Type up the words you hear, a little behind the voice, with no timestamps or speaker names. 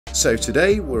So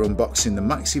today we're unboxing the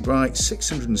Maxibright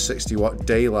 660 watt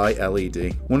Daylight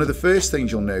LED. One of the first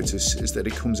things you'll notice is that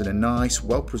it comes in a nice,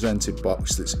 well presented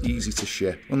box that's easy to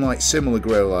ship, unlike similar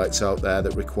grow lights out there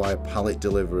that require pallet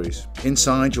deliveries.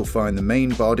 Inside you'll find the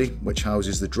main body, which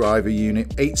houses the driver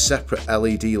unit, 8 separate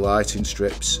LED lighting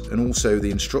strips, and also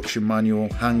the instruction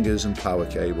manual, hangers and power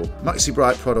cable.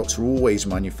 Maxibright products are always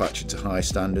manufactured to high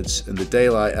standards, and the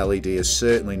Daylight LED is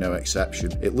certainly no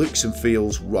exception. It looks and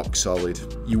feels rock solid.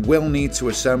 You will need to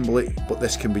assemble it, but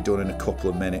this can be done in a couple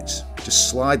of minutes. Just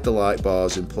slide the light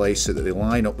bars in place so that they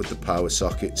line up with the power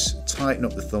sockets, tighten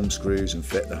up the thumb screws and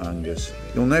fit the hangers.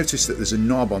 You'll notice that there's a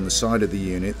knob on the side of the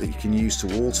unit that you can use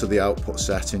to alter the output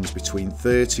settings between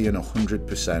 30 and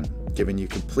 100%, giving you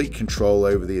complete control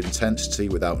over the intensity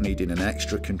without needing an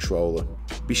extra controller.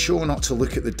 Be sure not to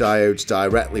look at the diodes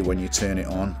directly when you turn it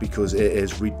on, because it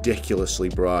is ridiculously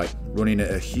bright, running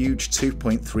at a huge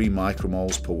 2.3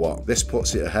 micromoles per watt. This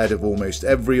puts it ahead of almost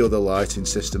every other lighting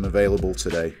system available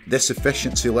today. This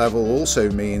efficiency level also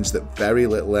means that very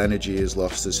little energy is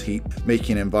lost as heat,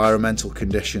 making environmental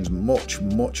conditions much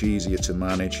easier to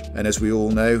manage. And as we all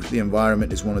know, the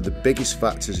environment is one of the biggest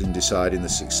factors in deciding the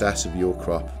success of your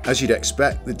crop. As you'd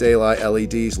expect, the Daylight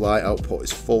LED's light output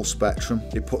is full spectrum.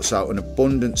 It puts out an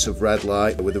abundance of red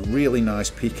light with a really nice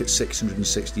peak at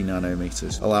 660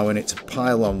 nanometers, allowing it to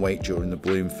pile on weight during the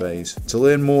bloom phase. To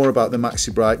learn more about the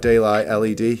Maxibright Daylight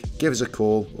LED, give us a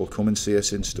call or come and see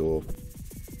us in store.